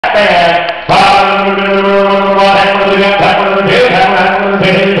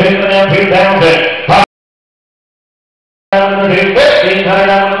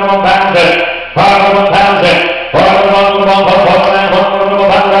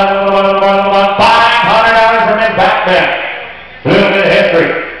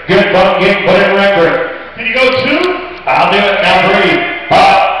Did you go 2? I'll do it now, 3.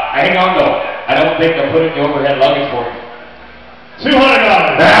 Hang on though. I don't think they'll put it in the overhead luggage for you.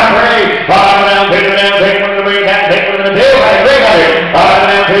 $200. Now 3. 5 down, take it down, take one of the green hat, take one of the 2, 300. 5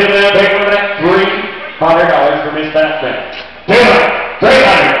 down, take it down, take one of the $300 for Miss Batman. 200,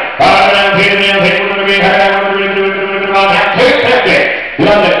 300. 5 down, take it down, take one of the green hat, 250.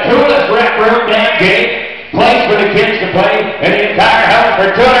 Love the coolest rec room damn gate. Place for the kids to play in the entire house for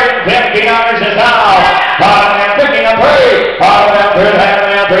 $250 is all. 550 and 3. 5 down, 300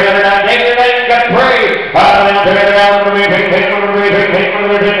 down, take it down, got 3. 5 down, 300 down, 350.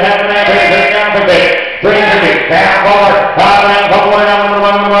 Down 4. 5 down, 4 down,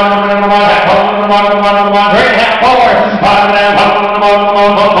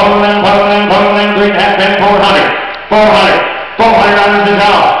 400 is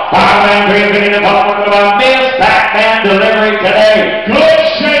all. 5 down, Miss Batman delivery today. Good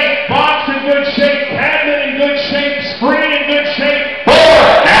shape, box in good shape, cabinet in good shape, screen in good shape. 4.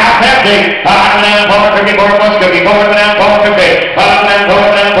 Now 50. 5 down, 450, 4 plus cookie. 4 down, 450. 5 down,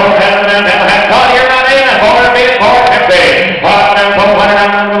 4 down, 4 down, 4 down. Call your money in. 450, 450. 5 down,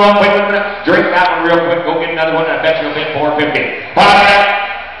 400. Drink that one real quick. Go get another one. I bet you'll get 450. 5 down.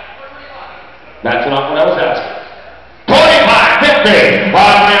 That's not what I was asking. 25, 50. 5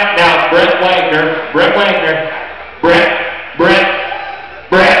 down. Now Brett Wagner. Brett.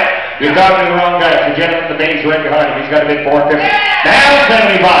 You're talking to the wrong guy. The gentleman with the bass right behind him. He's got a big 450. Now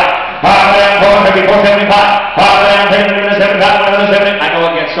 75. 5 down, 450, 475. 5 down, 10 75, another 70. I know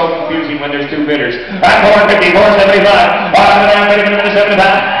it gets so confusing when there's 2 bidders. 450, 475. 5 down, 10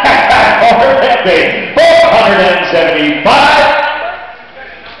 75. 450, 475.